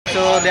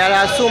So there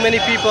are so many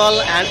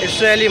people and it's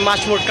really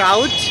much more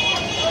crowd.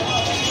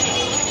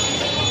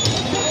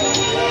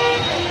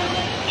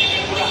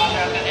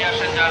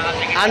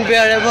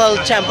 Unbearable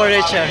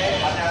temperature.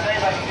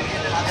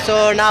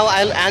 So now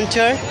I'll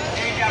enter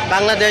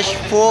Bangladesh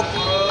Folk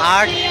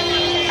Art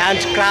and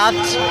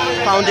Crafts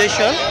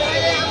Foundation.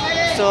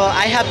 So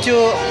I have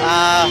to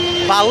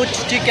buy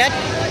ticket.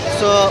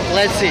 So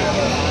let's see.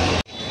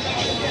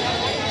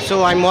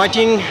 So I'm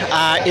waiting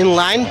in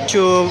line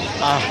to.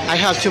 I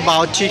have to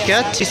buy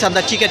ticket. These are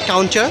the ticket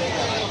counter.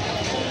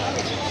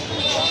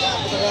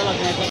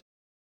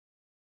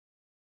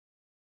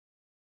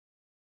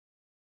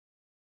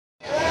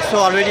 So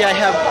already I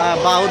have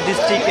bought this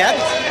ticket,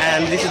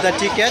 and this is the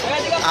ticket,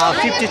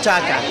 50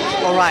 taka.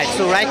 Alright,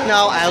 so right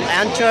now I'll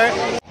enter.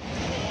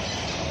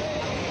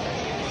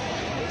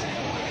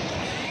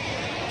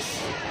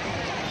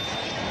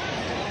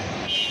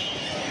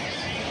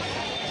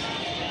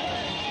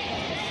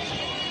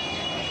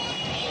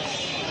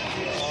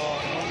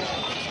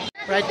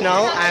 Right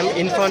now I'm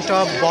in front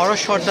of Boro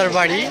Sardar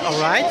Bari.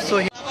 Alright,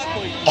 so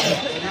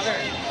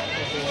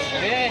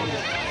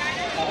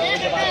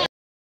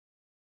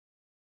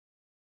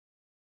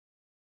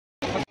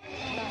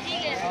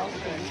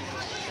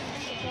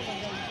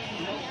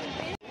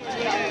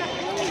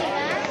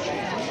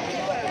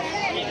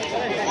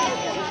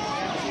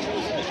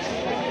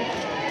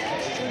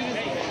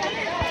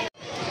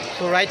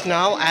right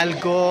now I'll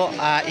go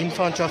in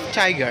front of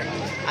tiger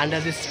under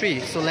this tree.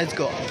 So let's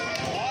go.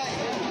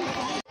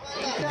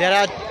 There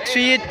are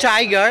 3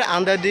 tigers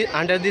under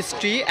this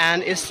tree,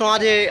 and it's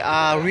not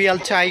a real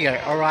tiger.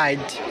 All right,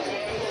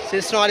 so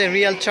it's not a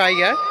real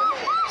tiger.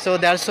 So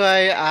that's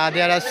why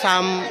there are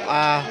some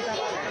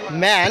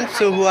men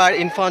who are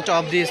in front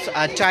of this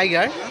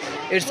tiger.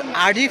 It's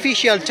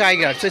artificial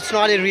tiger, so it's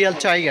not a real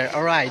tiger.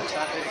 All right.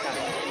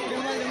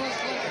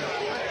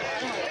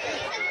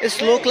 It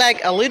looks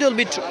like a little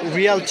bit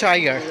real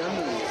tiger,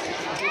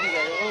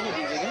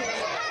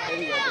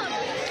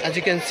 as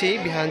you can see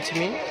behind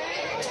me.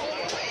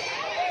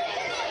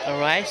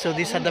 Alright, so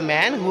these are the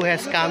man who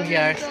has come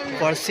here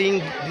for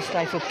seeing this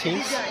type of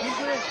things.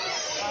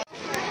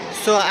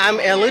 So I'm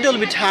a little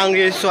bit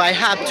hungry, so I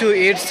have to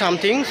eat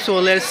something. So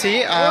let's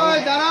see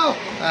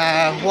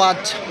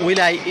what will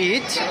I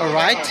eat.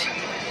 Alright.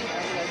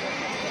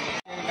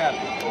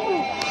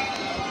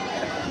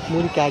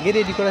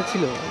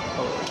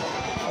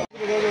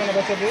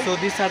 So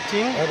these are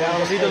things a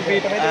little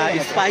bit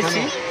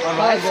spicy.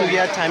 Alright, so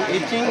here I'm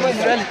eating.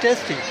 It's really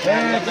tasty. It's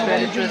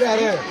very tasty.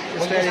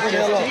 It's very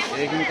tasty.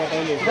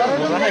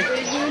 Alright.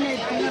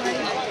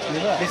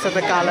 These are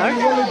the color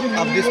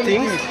of these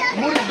things.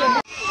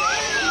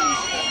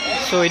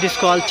 So it is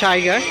called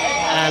tiger,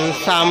 and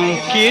some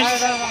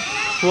kids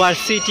who are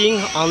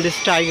sitting on this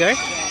tiger.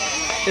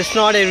 It's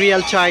not a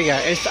real tiger.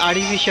 It's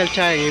artificial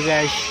tiger, you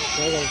guys.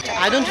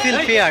 I don't feel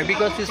fear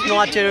because it's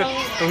not a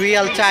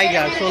real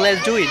tiger. So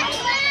let's do it.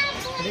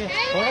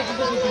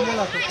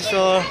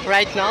 So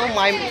right now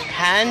my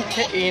hand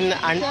in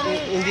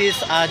this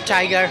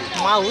tiger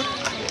mouth.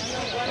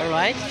 All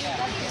right.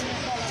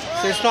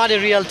 So it's not a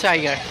real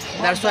tiger.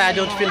 That's why I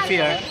don't feel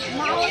fear.